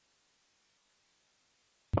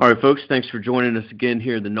All right, folks, thanks for joining us again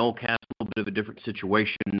here in the Nolecast. A little bit of a different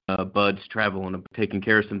situation. Bud's traveling and taking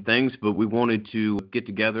care of some things, but we wanted to get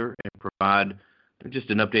together and provide just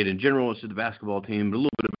an update in general as to the basketball team, but a little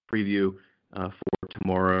bit of a preview for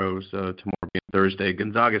tomorrow being Thursday,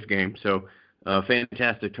 Gonzaga's game. So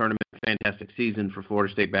fantastic tournament, fantastic season for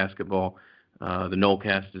Florida State basketball. The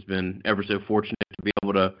Nolecast has been ever so fortunate to be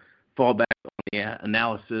able to fall back on the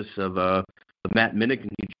analysis of Matt Minnic,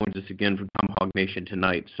 and he joins us again from Tomahawk Nation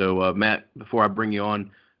tonight. So, Matt, before I bring you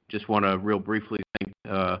on, just want to real briefly thank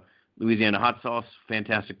Louisiana Hot Sauce,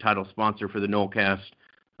 fantastic title sponsor for the Nolecast.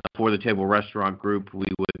 For the Table Restaurant Group, we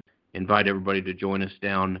would invite everybody to join us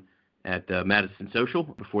down at Madison Social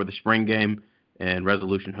before the spring game, and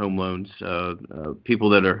Resolution Home Loans,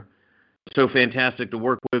 people that are so fantastic to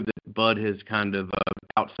work with that Bud has kind of,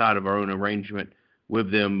 outside of our own arrangement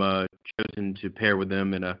with them, chosen to pair with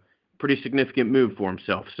them in a pretty significant move for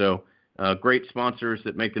himself. So great sponsors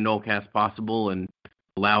that make the Nolecast possible and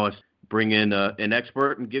allow us to bring in an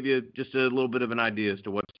expert and give you just a little bit of an idea as to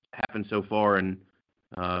what's happened so far, and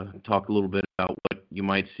talk a little bit about what you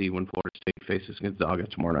might see when Florida State faces Gonzaga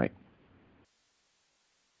tomorrow night.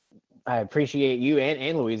 I appreciate you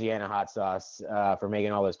and Louisiana Hot Sauce for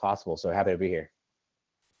making all this possible. So happy to be here.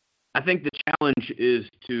 I think the challenge is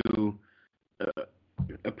to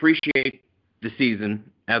appreciate the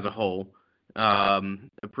season as a whole,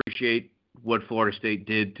 appreciate what Florida State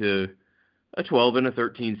did to a 12 and a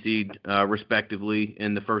 13 seed, respectively,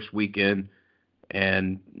 in the first weekend,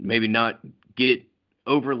 and maybe not get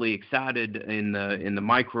overly excited in the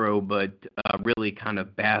micro, but really kind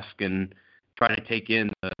of bask and try to take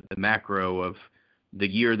in the macro of the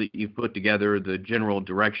year that you've put together, the general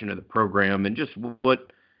direction of the program, and just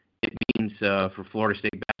what it means for Florida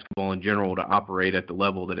State basketball in general to operate at the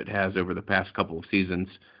level that it has over the past couple of seasons,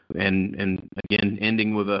 and again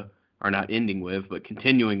continuing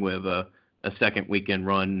with a second weekend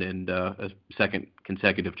run and a second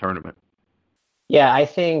consecutive tournament. Yeah, I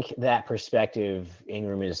think that perspective,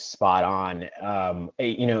 Ingram, is spot on.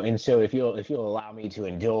 And so if you'll allow me to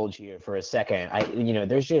indulge you for a second,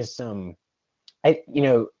 there's just some,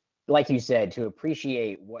 like you said, to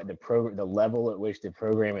appreciate what the level at which the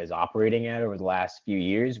program is operating at over the last few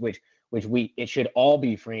years, which it should all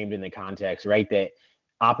be framed in the context, right, that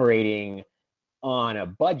operating on a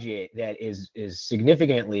budget that is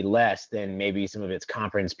significantly less than maybe some of its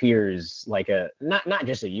conference peers, like not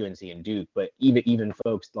just a UNC and Duke, but even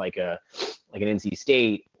folks like an NC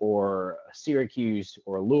State or Syracuse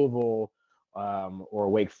or Louisville or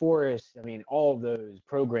Wake Forest. I mean, all of those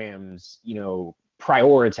programs,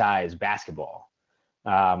 prioritize basketball,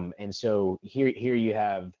 and so here you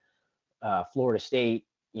have Florida State,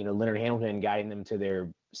 Leonard Hamilton guiding them to their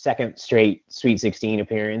second straight Sweet 16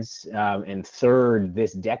 appearance, and third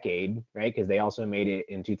this decade, right? Because they also made it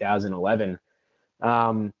in 2011.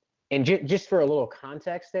 And just for a little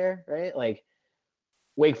context there, right? Like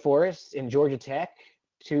Wake Forest and Georgia Tech,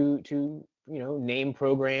 two name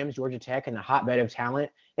programs, Georgia Tech and the hotbed of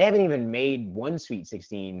talent, they haven't even made one Sweet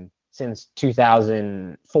 16 since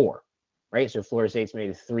 2004, right? So Florida State's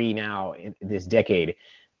made 3 now in this decade.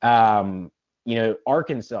 Arkansas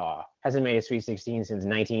hasn't made a Sweet 16 since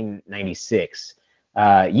 1996.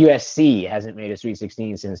 USC hasn't made a Sweet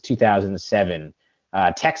 16 since 2007.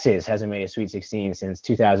 Texas hasn't made a Sweet 16 since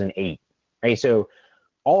 2008. Right, so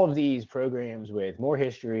all of these programs with more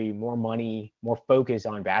history, more money, more focus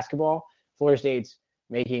on basketball, Florida State's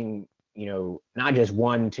making not just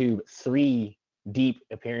 1, 2, 3 deep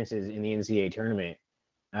appearances in the NCAA tournament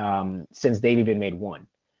since they've even made one.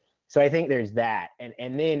 So I think there's that,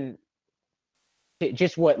 and then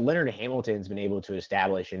just what Leonard Hamilton's been able to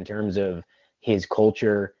establish in terms of his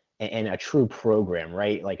culture and a true program,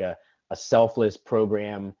 right? Like a selfless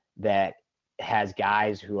program that has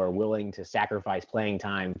guys who are willing to sacrifice playing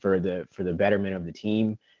time for the betterment of the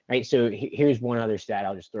team, right? So here's one other stat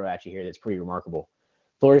I'll just throw at you here that's pretty remarkable.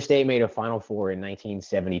 Florida State made a Final Four in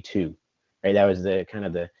 1972, right? That was the kind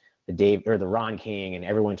of the Dave or the Ron King, and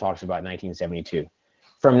everyone talks about 1972.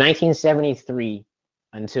 From 1973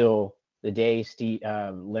 until the day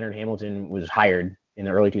Leonard Hamilton was hired in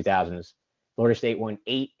the early 2000s, Florida State won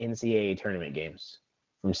 8 NCAA tournament games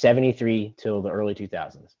from 73 till the early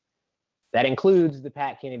 2000s. That includes the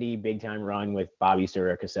Pat Kennedy big-time run with Bobby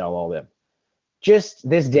Sura, Cassell, all them. Just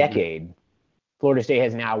this decade, Florida State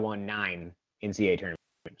has now won 9 NCAA tournament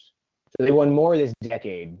games. So they won more this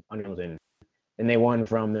decade under Hamilton than they won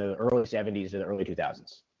from the early 70s to the early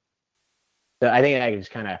 2000s. So I think that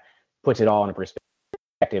just kind of puts it all in a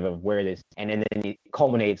perspective of where this, and then it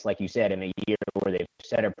culminates, like you said, in a year where they've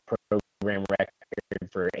set a program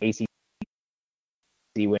record for ACC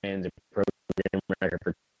wins, a program record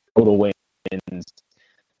for total wins,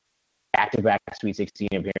 back-to-back Sweet 16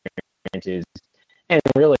 appearances, and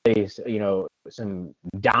really, some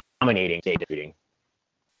dominating state defeating.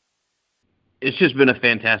 It's just been a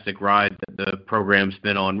fantastic ride that the program's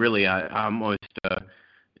been on. Really, I'm almost,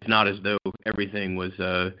 it's not as though everything was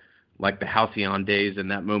like the Halcyon days in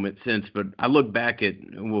that moment since, but I look back at,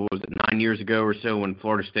 what was it, 9 years ago or so when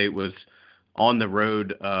Florida State was on the road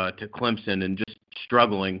to Clemson and just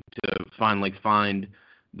struggling to finally find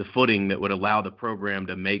the footing that would allow the program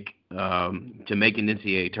to make an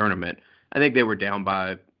NCAA tournament. I think they were down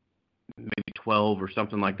by maybe 12 or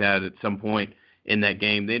something like that at some point in that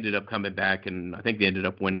game. They ended up coming back, and I think they ended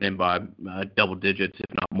up winning by double digits,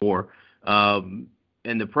 if not more.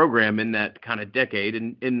 And the program in that kind of decade,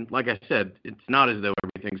 and like I said, it's not as though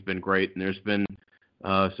everything's been great, and there's been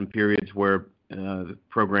some periods where the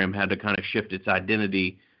program had to kind of shift its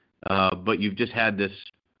identity, but you've just had this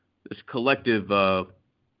collective level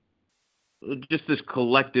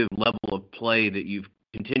of play that you've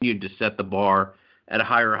continued to set the bar at a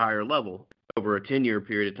higher level over a 10-year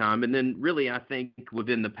period of time. And then really, I think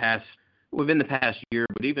within the past year,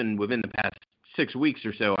 but even within the past 6 weeks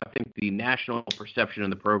or so, I think the national perception of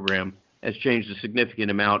the program has changed a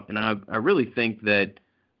significant amount. And I really think that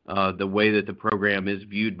the way that the program is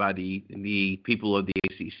viewed by the people of the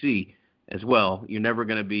ACC as well, you're never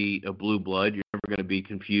going to be a blue blood. You're never going to be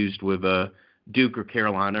confused with Duke or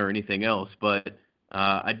Carolina or anything else. But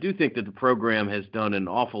I do think that the program has done an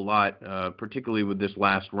awful lot, particularly with this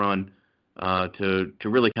last run, to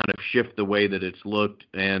really kind of shift the way that it's looked.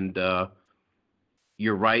 And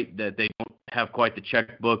you're right that they don't have quite the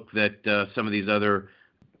checkbook that some of these other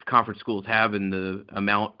conference schools have in the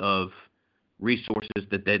amount of resources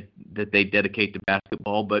that they dedicate to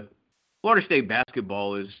basketball. But Florida State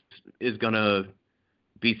basketball is going to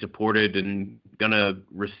be supported and going to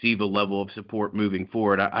receive a level of support moving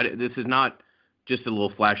forward. This is not just a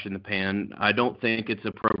little flash in the pan. I don't think it's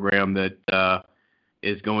a program that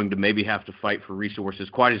is going to maybe have to fight for resources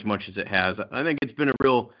quite as much as it has. I think it's been a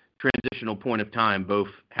real transitional point of time, both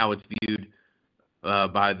how it's viewed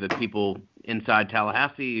by the people inside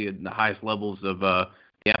Tallahassee and the highest levels of the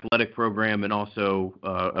athletic program, and also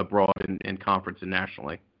abroad in conference and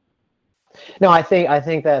nationally. No, I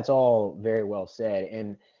think that's all very well said,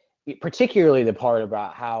 and particularly the part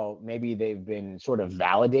about how maybe they've been sort of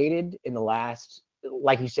validated in the last,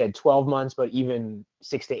 like you said, 12 months, but even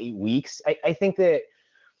 6 to 8 weeks. I think that,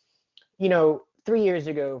 3 years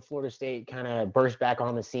ago, Florida State kind of burst back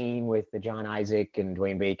on the scene with the John Isaac and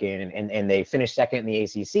Dwayne Bacon, and they finished second in the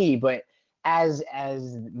ACC. But as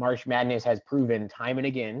March Madness has proven time and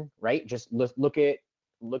again, right? Just look at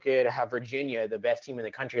how Virginia, the best team in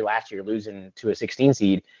the country last year, losing to a 16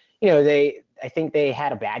 seed. I think they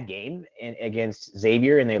had a bad game against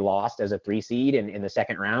Xavier, and they lost as a 3 seed in the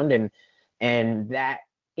second round. And that,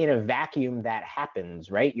 in a vacuum, that happens,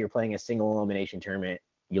 right? You're playing a single elimination tournament,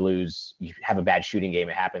 you lose, you have a bad shooting game,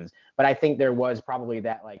 it happens. But I think there was probably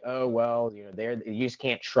that, like, oh, well, you just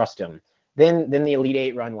can't trust them. Then the Elite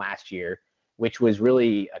Eight run last year, which was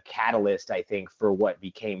really a catalyst, I think, for what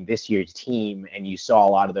became this year's team. And you saw a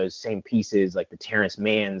lot of those same pieces, like the Terrence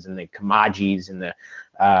Manns and the Kamajis and the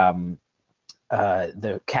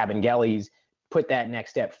Cabangellis, put that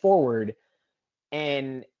next step forward.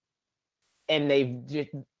 And they've just,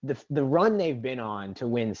 the run they've been on to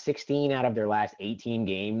win 16 out of their last 18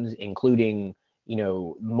 games, including,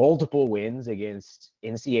 multiple wins against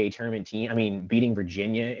NCAA tournament team. I mean, beating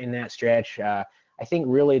Virginia in that stretch, I think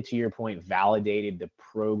really, to your point, validated the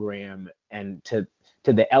program and to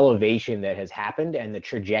the elevation that has happened and the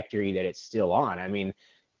trajectory that it's still on. I mean,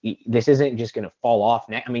 this isn't just going to fall off.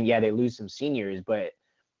 Yeah, they lose some seniors, but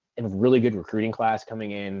a really good recruiting class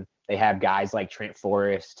coming in. They have guys like Trent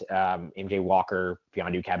Forrest, MJ Walker,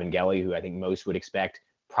 Beyondu Kabengele, who I think most would expect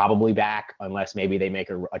probably back, unless maybe they make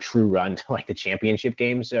a true run to like the championship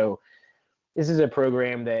game. So this is a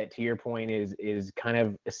program that, to your point, is kind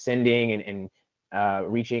of ascending and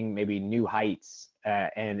reaching maybe new heights,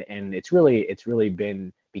 and it's really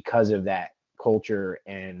been because of that culture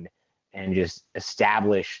and just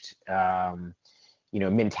established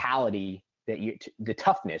mentality, that the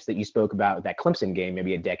toughness that you spoke about with that Clemson game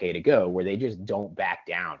maybe a decade ago, where they just don't back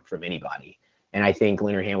down from anybody. And I think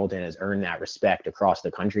Leonard Hamilton has earned that respect across the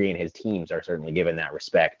country, and his teams are certainly given that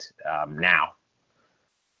respect now.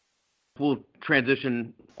 We'll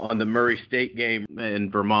transition on the Murray State game in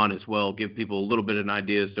Vermont as well, give people a little bit of an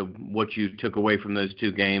idea as to what you took away from those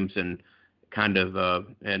two games, and kind of,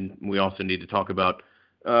 and we also need to talk about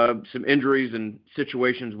some injuries and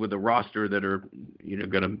situations with the roster that are,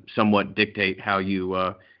 going to somewhat dictate how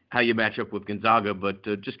you match up with Gonzaga. But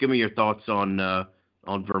just give me your thoughts on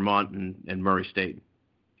Vermont and Murray State.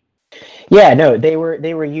 Yeah, no, they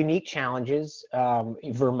were unique challenges.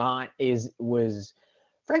 Vermont was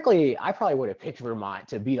frankly, I probably would have picked Vermont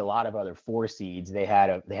to beat a lot of other 4 seeds. They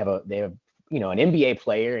have an NBA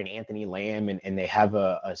player in Anthony Lamb, and they have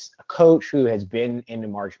a coach who has been into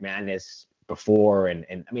March Madness before, and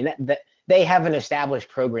I mean that they have an established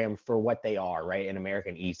program for what they are, right? An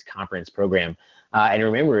American East Conference program, and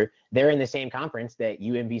remember, they're in the same conference that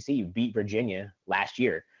UMBC beat Virginia last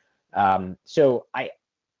year. So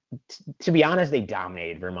to be honest, they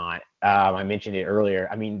dominated Vermont. I mentioned it earlier.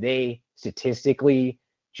 I mean, they statistically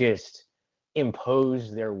just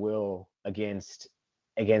imposed their will against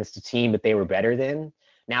a team that they were better than.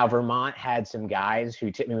 Now, Vermont had some guys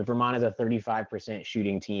who Vermont is a 35%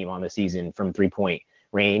 shooting team on the season from 3-point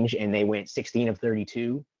range, and they went 16 of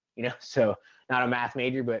 32, so not a math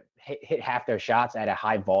major, but hit half their shots at a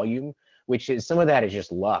high volume, which is, some of that is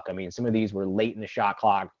just luck. I mean, some of these were late in the shot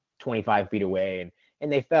clock, 25 feet away,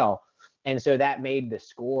 and they fell. And so that made the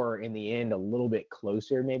score in the end a little bit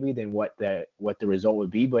closer maybe than what the result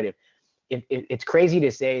would be. But if it's crazy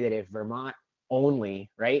to say that if Vermont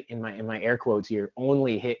only, right, in my air quotes here,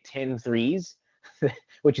 only hit 10 threes,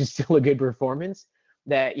 which is still a good performance,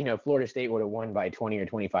 that, Florida State would have won by 20 or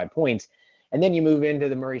 25 points. And then you move into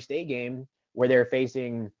the Murray State game where they're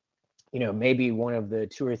facing, maybe one of the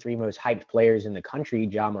 2 or 3 most hyped players in the country,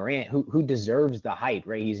 Ja Morant, who deserves the hype,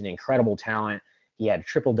 right? He's an incredible talent. He had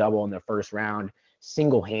triple-double in the first round,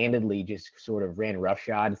 single-handedly just sort of ran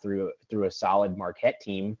roughshod through a solid Marquette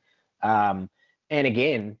team. And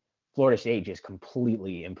again, Florida State just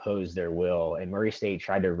completely imposed their will, and Murray State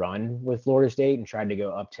tried to run with Florida State and tried to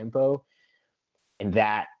go up-tempo, and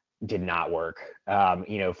that did not work.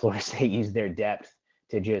 Florida State used their depth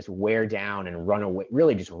to just wear down and run away,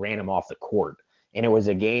 really just ran them off the court. And it was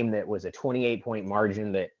a game that was a 28-point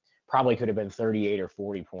margin that probably could have been 38 or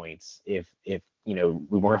 40 points if we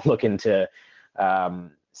weren't looking to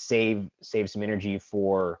save some energy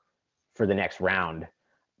for the next round.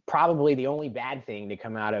 Probably the only bad thing to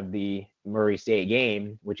come out of the Murray State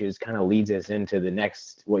game, which is kind of leads us into the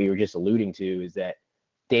next, what you were just alluding to, is that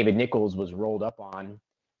David Nichols was rolled up on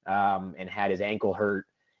and had his ankle hurt.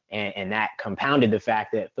 And that compounded the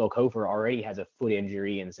fact that Phil Kofer already has a foot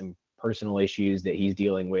injury and some personal issues that he's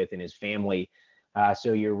dealing with in his family.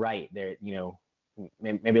 So you're right there,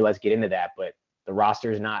 maybe let's get into that, but the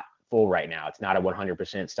roster is not full right now. It's not a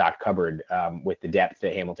 100% stocked cupboard with the depth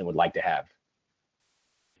that Hamilton would like to have.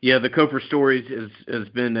 Yeah, the Kofer stories has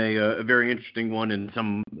been a very interesting one, in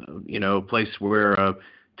some place where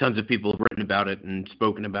tons of people have written about it and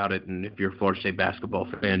spoken about it. And if you're a Florida State basketball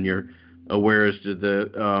fan, you're aware as to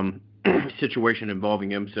the situation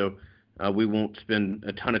involving him. So we won't spend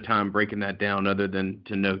a ton of time breaking that down, other than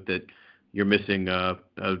to note that you're missing a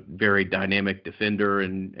very dynamic defender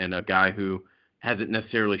and a guy who hasn't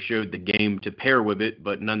necessarily showed the game to pair with it,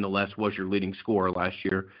 but nonetheless was your leading scorer last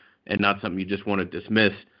year, and not something you just want to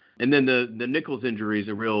dismiss. And then the Nichols injury is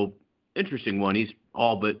a real interesting one. He's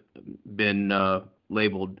all but been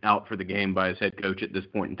labeled out for the game by his head coach at this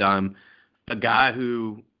point in time. A guy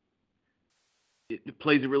who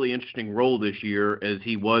plays a really interesting role this year, as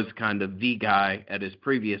he was kind of the guy at his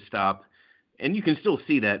previous stop. And you can still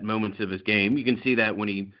see that moments of his game. You can see that when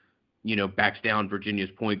he, backs down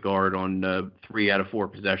Virginia's point guard on 3 out of 4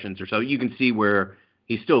 possessions or so. You can see where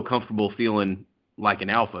he's still comfortable feeling like an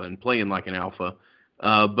alpha and playing like an alpha.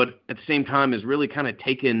 But at the same time has really kind of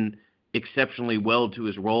taken exceptionally well to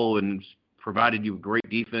his role and provided you a great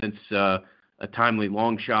defense, a timely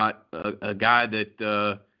long shot, a guy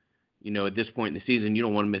that, at this point in the season, you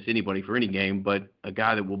don't want to miss anybody for any game, but a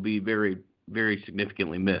guy that will be very, very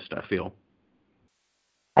significantly missed, I feel.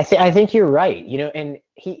 I think you're right. And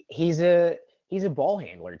he's a ball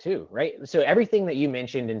handler too, right? So everything that you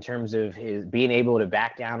mentioned in terms of his being able to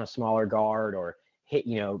back down a smaller guard or hit,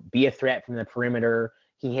 be a threat from the perimeter,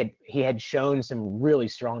 he had shown some really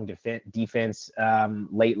strong defense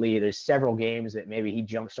lately. There's several games that maybe he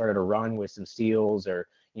jump-started a run with some steals or,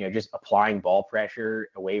 just applying ball pressure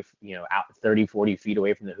away, out 30, 40 feet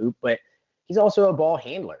away from the hoop. But he's also a ball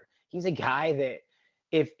handler. He's a guy that,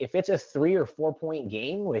 if it's a 3 or 4 point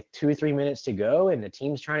game with 2 or 3 minutes to go and the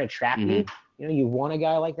team's trying to trap you, you want a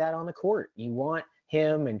guy like that on the court. You want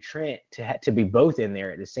him and Trent to be both in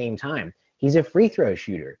there at the same time. He's a free throw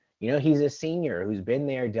shooter. He's a senior who's been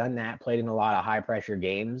there, done that, played in a lot of high pressure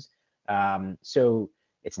games. So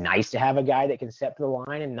it's nice to have a guy that can step to the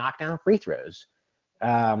line and knock down free throws.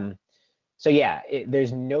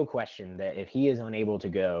 There's no question that if he is unable to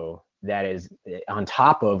go, that is on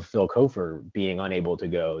top of Phil Kofer being unable to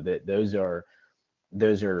go, that those are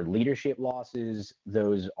those are leadership losses.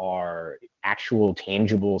 Those are actual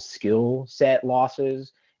tangible skill set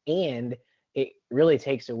losses. And it really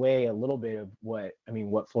takes away a little bit of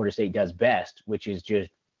what Florida State does best, which is just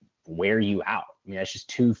wear you out. That's just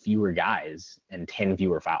 2 fewer guys and 10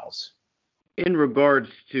 fewer fouls. In regards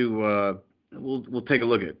to, we'll take a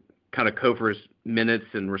look at kind of Cofer's minutes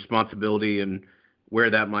and responsibility and where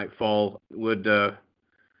that might fall. Would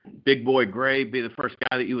Big Boy Gray be the first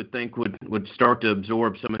guy that you would think would start to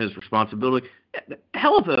absorb some of his responsibility?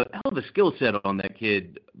 Hell of a skill set on that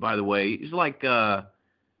kid, by the way. He's like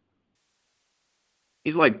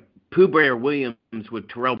Pooh Bear Williams with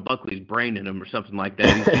Terrell Buckley's brain in him or something like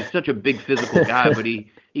that. He's such a big physical guy, but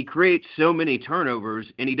he creates so many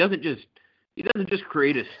turnovers, and he doesn't just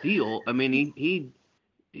create a steal. I mean,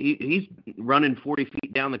 he's running 40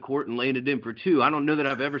 feet down the court and laying it in for 2. I don't know that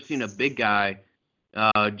I've ever seen a big guy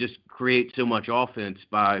just create so much offense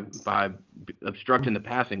by obstructing the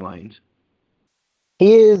passing lanes.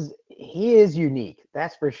 He is unique,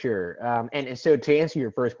 that's for sure. And so to answer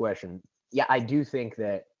your first question, yeah, I do think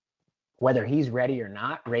that whether he's ready or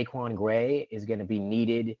not, Raekwon Gray is going to be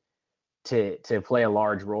needed to play a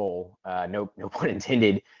large role, no pun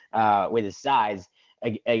intended, with his size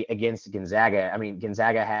against Gonzaga. I mean,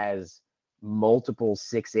 Gonzaga has multiple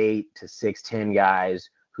 6'8" to 6'10" guys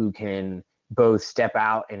who can both step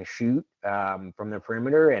out and shoot from the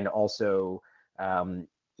perimeter and also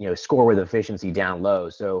score with efficiency down low.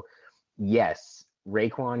 So yes,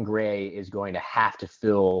 Raekwon Gray is going to have to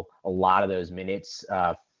fill a lot of those minutes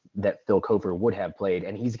that Phil Cofer would have played,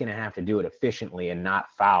 and he's going to have to do it efficiently and not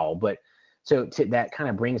foul. But so that kind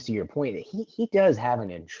of brings to your point that he does have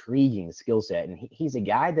an intriguing skill set, and he's a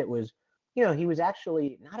guy that was, he was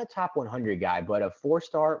actually not a top 100 guy, but a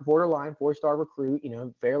borderline 4-star recruit,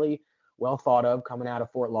 fairly well thought of coming out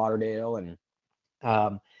of Fort Lauderdale. And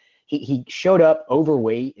he showed up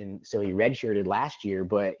overweight, and so he redshirted last year.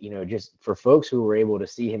 But, just for folks who were able to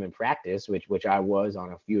see him in practice, which I was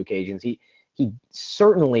on a few occasions, he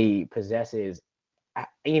certainly possesses,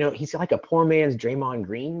 he's like a poor man's Draymond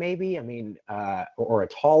Green, maybe. I mean, or a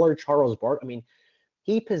taller Charles Bart. I mean,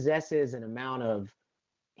 he possesses an amount of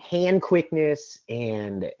hand quickness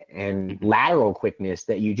and lateral quickness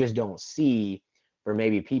that you just don't see for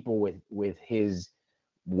maybe people with his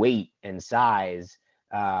weight and size,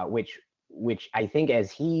 which I think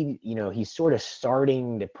as he's sort of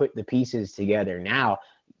starting to put the pieces together now.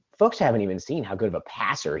 Folks haven't even seen how good of a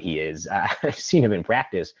passer he is. I've seen him in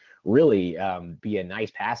practice really be a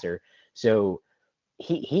nice passer. So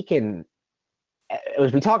he can,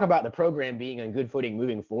 as we talk about the program being on good footing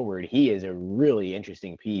moving forward, he is a really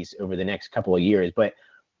interesting piece over the next couple of years. But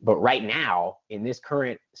right now, in this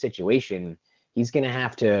current situation, he's going to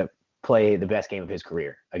have to play the best game of his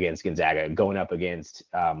career against Gonzaga, going up against,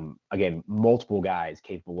 again, multiple guys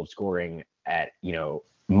capable of scoring at,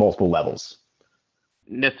 multiple levels.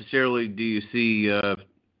 Necessarily, do you see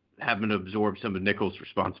having to absorb some of Nichols'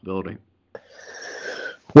 responsibility?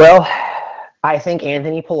 Well, I think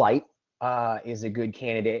Anthony Polite is a good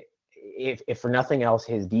candidate. If for nothing else,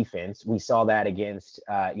 his defense. We saw that against,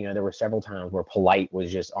 there were several times where Polite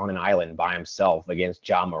was just on an island by himself against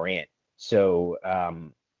Ja Morant. So,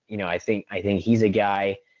 I think he's a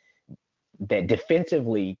guy that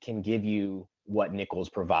defensively can give you what Nichols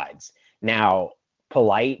provides. Now,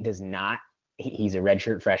 Polite does not. He's a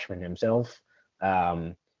redshirt freshman himself.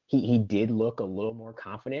 He did look a little more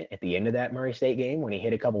confident at the end of that Murray State game when he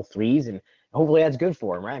hit a couple threes, and hopefully that's good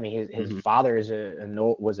for him, right? I mean, his father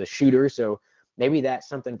was a shooter, so maybe that's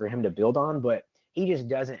something for him to build on. But he just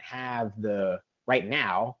doesn't have right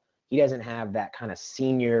now. He doesn't have that kind of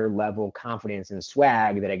senior level confidence and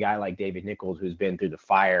swag that a guy like David Nichols, who's been through the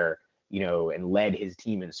fire, and led his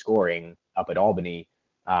team in scoring up at Albany,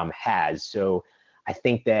 has. So I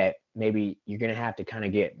think that maybe you're going to have to kind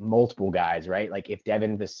of get multiple guys, right? Like if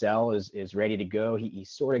Devin Vassell is ready to go, he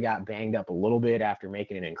sort of got banged up a little bit after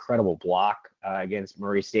making an incredible block against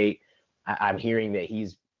Murray State. I'm hearing that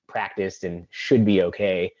he's practiced and should be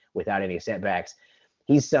okay without any setbacks.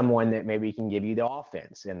 He's someone that maybe can give you the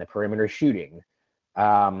offense and the perimeter shooting.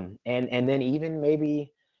 And then even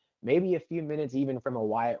maybe a few minutes even from a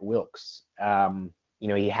Wyatt Wilkes.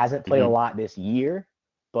 He hasn't played a lot this year,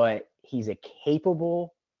 but he's a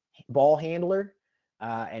capable ball handler,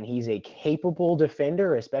 and he's a capable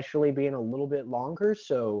defender, especially being a little bit longer.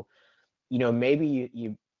 So, maybe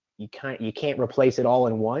you can't replace it all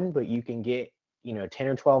in one, but you can get 10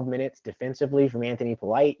 or 12 minutes defensively from Anthony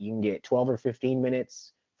Polite. You can get 12 or 15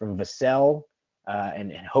 minutes from Vassell,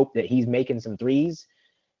 and hope that he's making some threes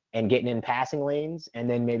and getting in passing lanes, and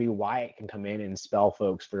then maybe Wyatt can come in and spell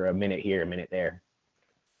folks for a minute here, a minute there.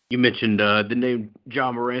 You mentioned the name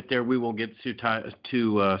John Morant there. We won't get too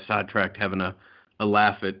sidetracked having a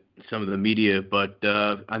laugh at some of the media, but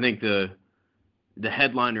I think the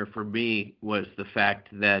headliner for me was the fact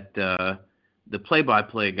that the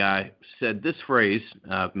play-by-play guy said this phrase,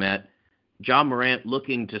 Matt, John Morant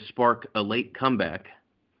looking to spark a late comeback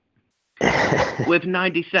with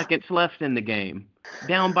 90 seconds left in the game,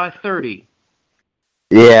 down by 30.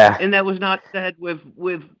 Yeah. And that was not said with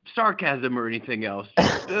sarcasm or anything else.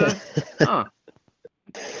 I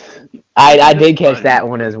did catch that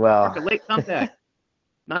one as well. A late comeback.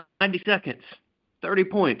 90 seconds. 30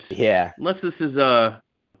 points. Yeah. Unless this is a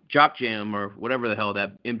Jock Jam or whatever the hell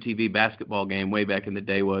that MTV basketball game way back in the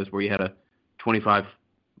day was, where you had a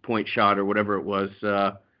 25-point shot or whatever it was.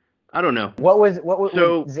 I don't know. What was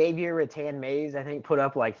Xavier Rattan-Mays, I think, put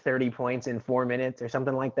up like 30 points in 4 minutes or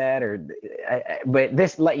something like that?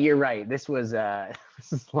 But you're right. This was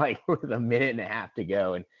like with a minute and a half to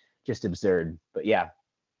go and just absurd. But yeah.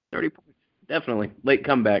 30 points. Definitely. Late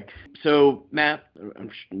comeback. So, Matt,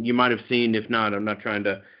 you might have seen, if not, I'm not trying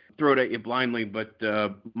to throw it at you blindly, but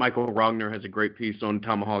Michael Rogner has a great piece on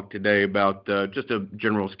Tomahawk today about just a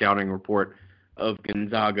general scouting report of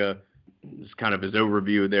Gonzaga. It's kind of his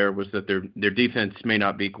overview there was that their defense may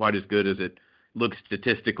not be quite as good as it looks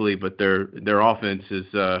statistically, but their offense is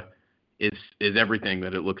everything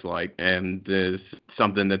that it looks like, and is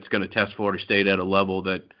something that's going to test Florida State at a level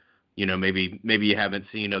that, you know, maybe you haven't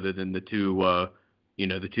seen other than the two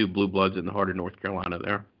blue bloods in the heart of North Carolina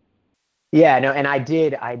there. Yeah, no, and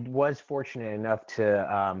I was fortunate enough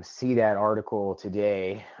to see that article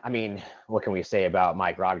today. I mean, what can we say about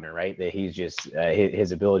Mike Rogner, right? That he's just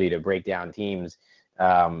his ability to break down teams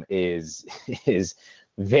is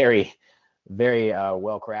very, very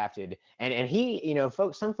well crafted. And he, you know,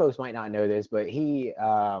 some folks might not know this, but he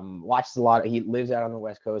watches a lot. He lives out on the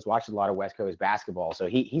West Coast, watches a lot of West Coast basketball, so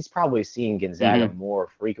he's probably seeing Gonzaga more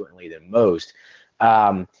frequently than most.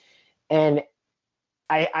 And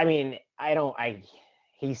I mean,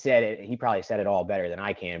 he said it, he probably said it all better than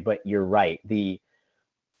I can, but you're right.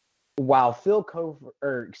 While the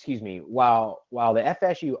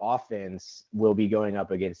FSU offense will be going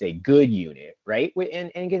up against a good unit, right?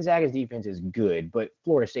 And Gonzaga's defense is good, but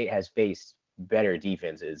Florida State has faced better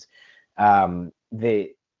defenses.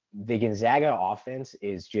 The Gonzaga offense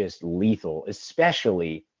is just lethal,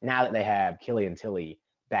 especially now that they have Killian Tilly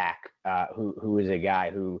back, who is a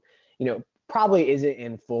guy who, you know, probably isn't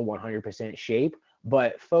in full 100% shape,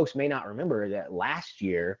 but folks may not remember that last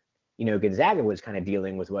year, you know, Gonzaga was kind of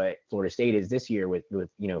dealing with what Florida State is this year with you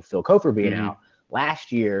know, Phil Kofer being out.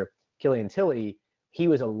 Last year, Killian Tilly, he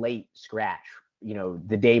was a late scratch, you know,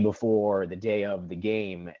 the day before, the day of the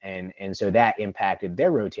game, and so that impacted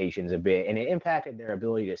their rotations a bit, and it impacted their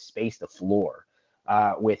ability to space the floor.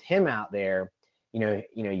 With him out there, you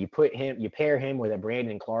pair him with a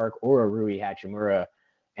Brandon Clark or a Rui Hachimura,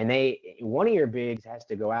 and one of your bigs has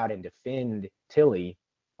to go out and defend Tilly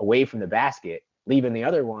away from the basket, leaving the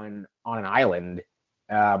other one on an island,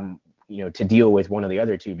 to deal with one of the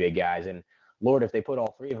other two big guys. And Lord, if they put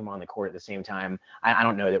all three of them on the court at the same time, I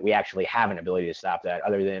don't know that we actually have an ability to stop that,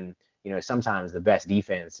 other than, you know, sometimes the best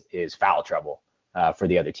defense is foul trouble for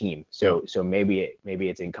the other team. So maybe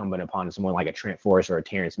it's incumbent upon someone like a Trent Forrest or a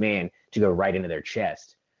Terrence Mann to go right into their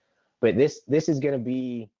chest. But this is going to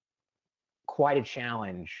be quite a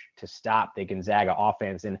challenge to stop the Gonzaga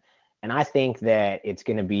offense. And I think that it's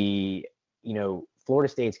going to be, you know,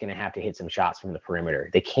 Florida State's going to have to hit some shots from the perimeter.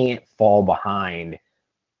 They can't fall behind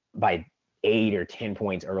by 8 or 10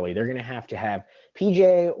 points early. They're going to have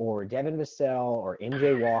PJ or Devin Vassell or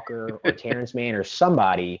MJ Walker or Terrence Mann or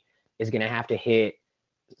somebody is going to have to hit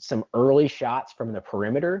some early shots from the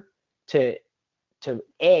perimeter to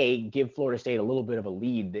A, give Florida State a little bit of a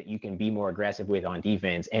lead that you can be more aggressive with on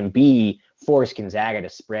defense, and B, force Gonzaga to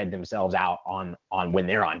spread themselves out on when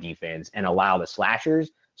they're on defense and allow the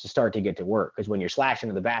slashers to start to get to work. Because when you're slashing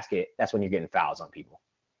to the basket, that's when you're getting fouls on people.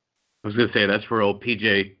 I was going to say that's where old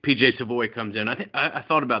PJ Savoy comes in. I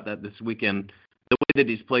thought about that this weekend. The way that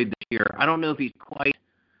he's played this year, I don't know if he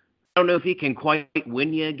can quite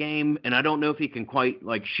win you a game, and I don't know if he can quite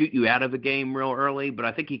like shoot you out of a game real early. But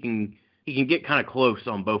I think he can get kind of close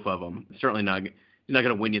on both of them. Certainly not. He's not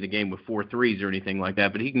going to win you the game with 4 threes or anything like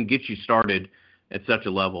that, but he can get you started at such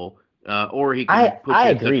a level, or he can put you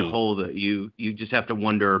in such a hole that you just have to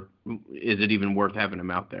wonder, is it even worth having him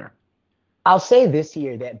out there? I'll say this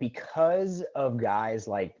year that because of guys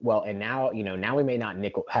like, well, and now, you know, now we may not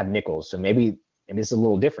have nickels, so maybe it's a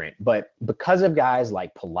little different, but because of guys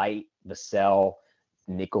like Polite, Vassell,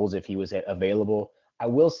 Nichols, if he was available, I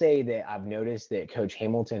will say that I've noticed that Coach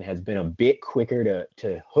Hamilton has been a bit quicker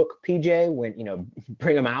to hook PJ when,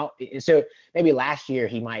 bring him out. So maybe last year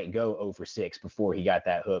he might go 0 for 6 before he got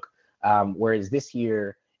that hook. Whereas this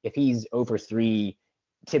year, if he's 0 for 3,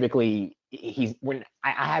 typically I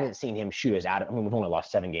haven't seen him shoot us out. We've only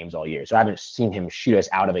lost 7 games all year, so I haven't seen him shoot us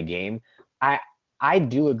out of a game. I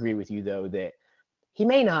do agree with you, though, that he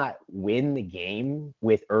may not win the game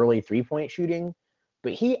with early 3-point shooting,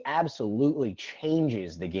 but he absolutely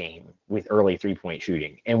changes the game with early 3-point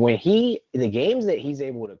shooting. And when the games that he's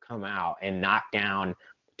able to come out and knock down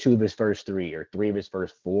 2 of his first 3 or 3 of his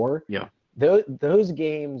first 4, yeah, those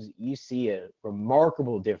games, you see a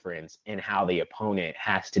remarkable difference in how the opponent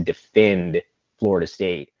has to defend Florida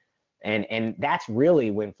State. And that's really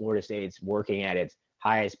when Florida State's working at its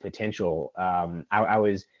highest potential. I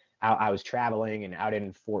was traveling and out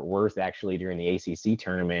in Fort Worth actually during the ACC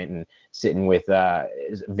tournament and sitting with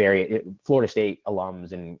Florida State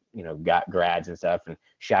alums and got grads and stuff. And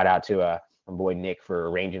shout out to my boy Nick for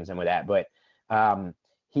arranging some of that. But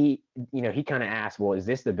he kind of asked, well, is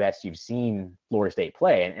this the best you've seen Florida State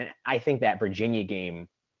play? And I think that Virginia game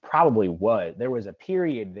probably was. There was a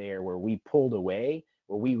period there where we pulled away,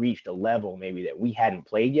 where we reached a level maybe that we hadn't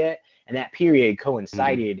played yet, and that period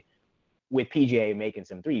coincided with PJ making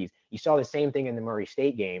some threes. You saw the same thing in the Murray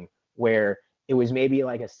State game where it was maybe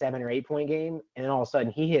like a 7 or 8 point game, and then all of a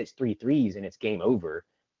sudden he hits 3 threes and it's game over.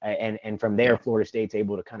 And from there, Florida State's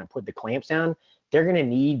able to kind of put the clamps down. They're going to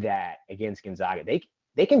need that against Gonzaga.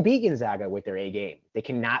 They can beat Gonzaga with their A game. They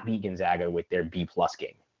cannot beat Gonzaga with their B+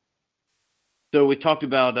 game. So we talked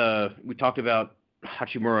about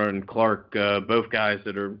Hachimura and Clark, both guys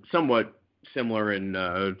that are somewhat similar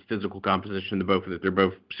in physical composition. They're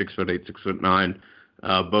both 6'8",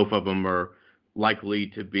 6'9". Both of them are likely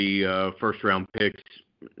to be first-round picks.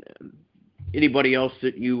 Anybody else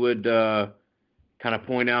that you would kind of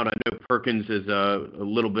point out? I know Perkins is a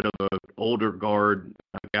little bit of an older guard,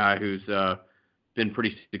 a guy who's been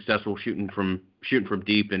pretty successful shooting from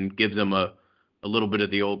deep and gives them a little bit of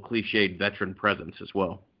the old cliched veteran presence as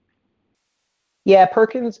well. Yeah,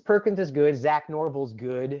 Perkins is good. Zach Norval's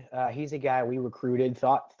good. He's a guy we recruited.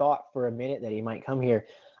 Thought for a minute that he might come here.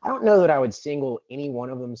 I don't know that I would single any one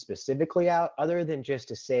of them specifically out, other than just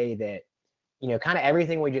to say that, kind of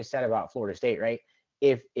everything we just said about Florida State, right?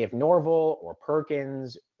 If Norval or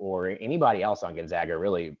Perkins or anybody else on Gonzaga,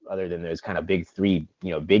 really, other than those kind of big 3,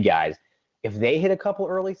 big guys, if they hit a couple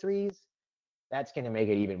early threes, that's going to make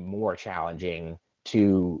it even more challenging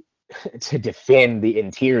to defend the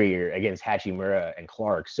interior against Hachimura and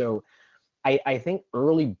Clark. So I think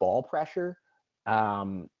early ball pressure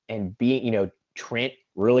and being, Trent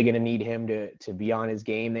really going to need him to be on his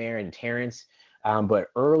game there, and Terrence. But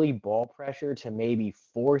early ball pressure to maybe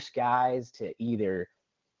force guys to either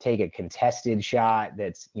take a contested shot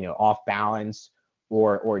that's, off balance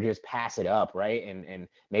or just pass it up, right? And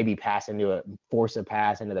maybe force a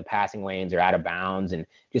pass into the passing lanes or out of bounds, and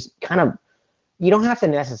just kind of, you don't have to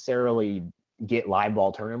necessarily get live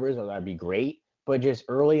ball turnovers, or that'd be great, but just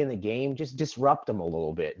early in the game, just disrupt them a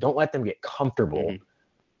little bit. Don't let them get comfortable. Mm-hmm.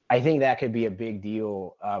 I think that could be a big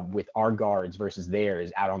deal with our guards versus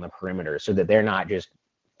theirs out on the perimeter, so that they're not just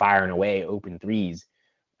firing away open threes.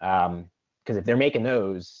 Because if they're making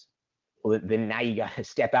those, well, then now you got to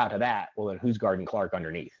step out to that. Well, then who's guarding Clark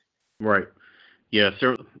underneath? Right. Yeah,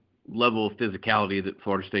 certain level of physicality that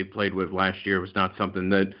Florida State played with last year was not something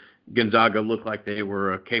that Gonzaga looked like they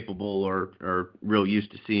were capable or real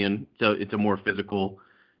used to seeing. So it's a more physical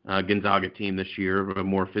Gonzaga team this year, a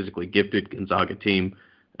more physically gifted Gonzaga team.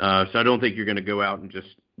 So I don't think you're going to go out and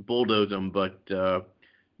just bulldoze them, but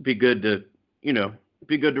be good to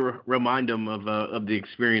remind them of the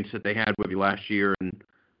experience that they had with you last year, and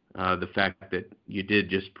the fact that you did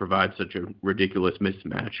just provide such a ridiculous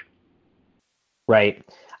mismatch. Right.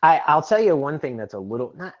 I'll tell you one thing that's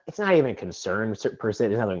it's not even a concern per se.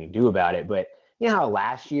 There's nothing to do about it. But you know how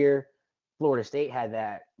last year Florida State had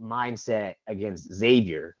that mindset against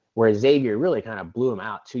Xavier, where Xavier really kind of blew them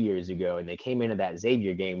out 2 years ago, and they came into that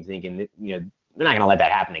Xavier game thinking that, they're not going to let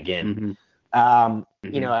that happen again. Mm-hmm.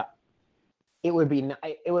 It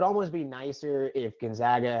would almost be nicer if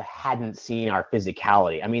Gonzaga hadn't seen our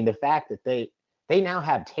physicality. I mean, the fact that they now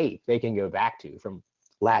have tape they can go back to from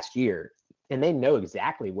last year, and they know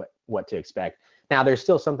exactly what to expect. Now, there's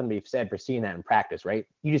still something to be said for seeing that in practice, right?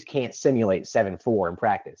 You just can't simulate 7-4 in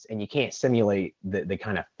practice, and you can't simulate the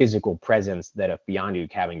kind of physical presence that a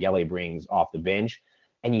Fiondu Cavangeli brings off the bench,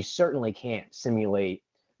 and you certainly can't simulate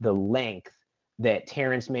the length that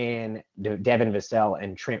Terrence Mann, Devin Vassell,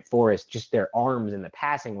 and Trent Forrest, just their arms in the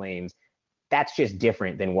passing lanes. That's just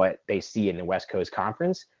different than what they see in the West Coast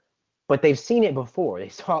Conference. but they've seen it before. They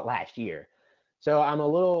saw it last year. So I'm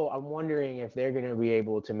wondering if they're going to be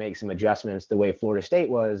able to make some adjustments the way Florida State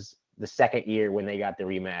was the second year when they got the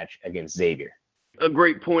rematch against Xavier. A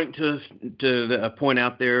great point to point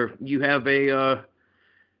out there. You have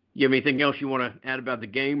anything else you want to add about the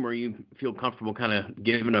game, or you feel comfortable kind of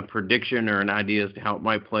giving a prediction or an idea as to how it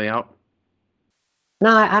might play out?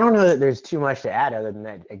 No, I don't know that there's too much to add other than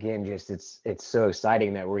that. Again, just it's so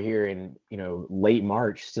exciting that we're here in late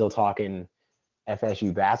March still talking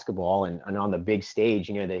FSU basketball and on the big stage.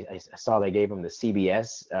 I saw they gave them the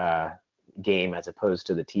CBS game as opposed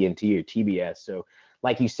to the TNT or TBS. So,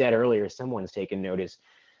 like you said earlier, someone's taken notice.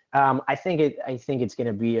 I think it's going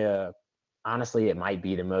to be honestly, it might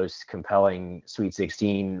be the most compelling Sweet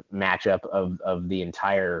 16 matchup of the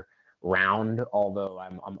entire round. Although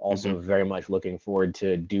I'm also very much looking forward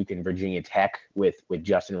to Duke and Virginia Tech with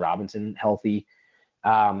Justin Robinson healthy.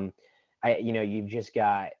 You've just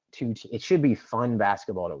got it should be fun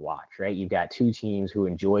basketball to watch, right? You've got two teams who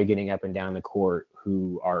enjoy getting up and down the court,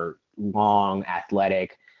 who are long,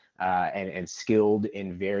 athletic, and skilled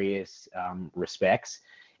in various respects.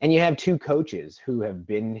 And you have two coaches who have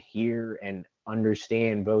been here and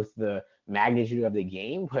understand both the magnitude of the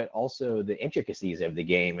game, but also the intricacies of the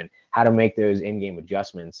game and how to make those in-game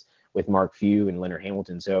adjustments with Mark Few and Leonard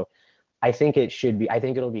Hamilton. So I think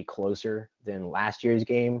it'll be closer than last year's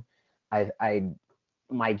game.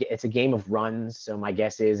 It's a game of runs. So my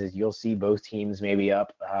guess is you'll see both teams maybe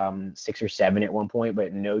up 6 or 7 at one point,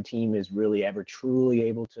 but no team is really ever truly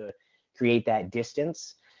able to create that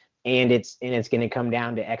distance. And it's going to come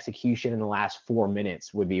down to execution in the last 4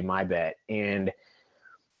 minutes would be my bet. And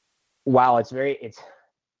while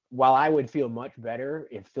I would feel much better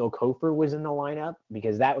if Phil Kofer was in the lineup,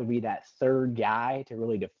 because that would be that third guy to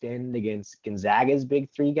really defend against Gonzaga's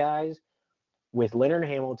big three guys. With Leonard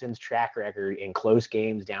Hamilton's track record in close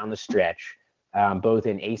games down the stretch, both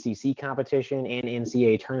in ACC competition and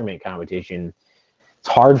NCAA tournament competition, it's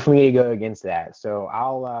hard for me to go against that. So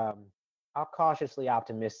I'll cautiously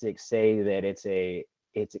optimistic say that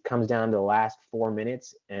it comes down to the last 4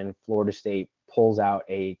 minutes and Florida State pulls out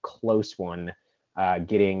a close one,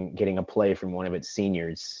 getting a play from one of its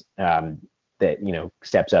seniors that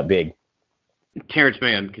steps up big. Terrence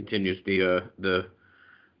Mann continues the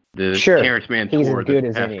sure. Terrence Mann He's tour as good the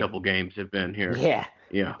as past any. couple games have been here.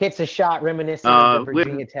 Yeah. Hits a shot reminiscent of the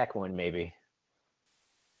Virginia Tech one, maybe.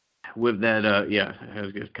 With that,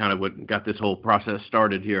 that's kind of what got this whole process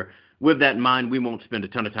started here. With that in mind, we won't spend a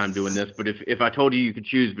ton of time doing this, but if I told you could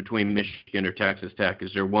choose between Michigan or Texas Tech,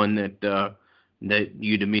 is there one that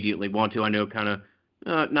you'd immediately want to? I know kind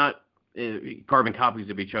of not carbon copies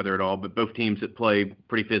of each other at all, but both teams that play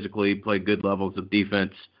pretty physically, play good levels of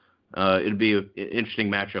defense. It'd be an interesting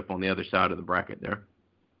matchup on the other side of the bracket there.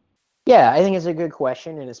 Yeah, I think it's a good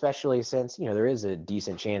question, and especially since there is a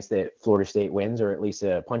decent chance that Florida State wins, or at least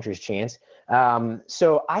a puncher's chance.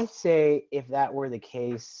 So I say if that were the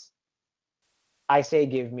case, I say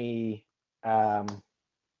give me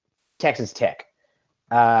Texas Tech,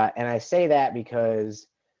 and I say that because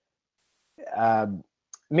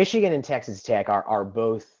Michigan and Texas Tech are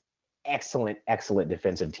both excellent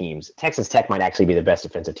defensive teams. Texas Tech might actually be the best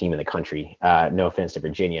defensive team in the country. No offense to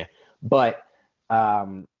Virginia, but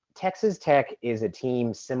Texas Tech is a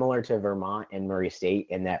team similar to Vermont and Murray State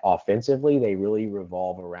in that offensively they really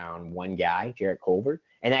revolve around one guy, Jarrett Culver,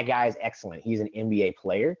 and that guy is excellent. He's an NBA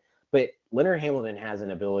player, but Leonard Hamilton has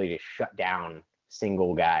an ability to shut down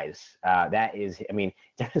single guys.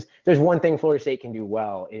 There's one thing Florida State can do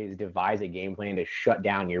well is devise a game plan to shut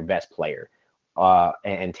down your best player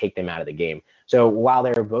and take them out of the game. So while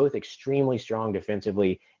they're both extremely strong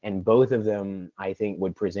defensively, and both of them I think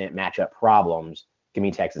would present matchup problems, give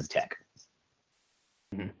me Texas Tech.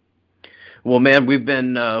 Mm-hmm. Well, man, we've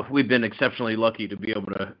been exceptionally lucky to be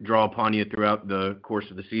able to draw upon you throughout the course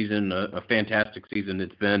of the season. A fantastic season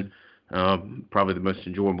it's been. Probably the most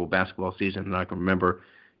enjoyable basketball season that I can remember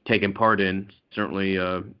taking part in. Certainly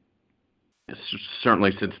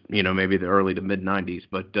since maybe the early to mid '90s.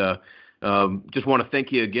 But just want to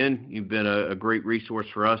thank you again. You've been a great resource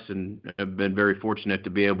for us, and have been very fortunate to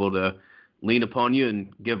be able to lean upon you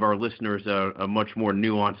and give our listeners a much more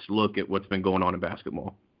nuanced look at what's been going on in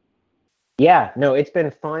basketball. Yeah, no, it's been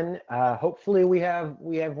fun. Hopefully we have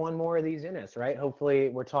one more of these in us, right? Hopefully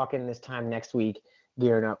we're talking this time next week,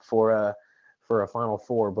 gearing up for a Final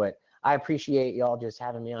Four. But I appreciate y'all just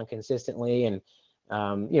having me on consistently, and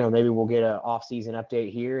maybe we'll get an off-season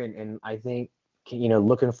update here, and I think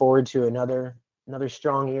looking forward to another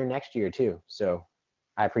strong year next year too. So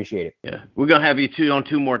I appreciate it. Yeah, we're gonna have you on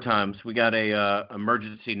two more times. We got a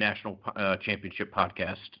emergency national championship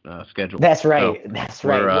podcast scheduled. That's right. So That's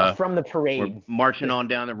right. Well, from the parade. We're marching on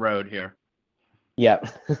down the road here. Yep.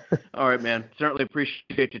 All right, man. Certainly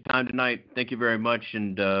appreciate your time tonight. Thank you very much,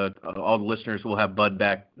 and all the listeners will have Bud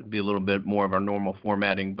back. It'll be a little bit more of our normal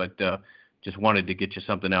formatting, but just wanted to get you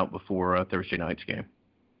something out before Thursday night's game.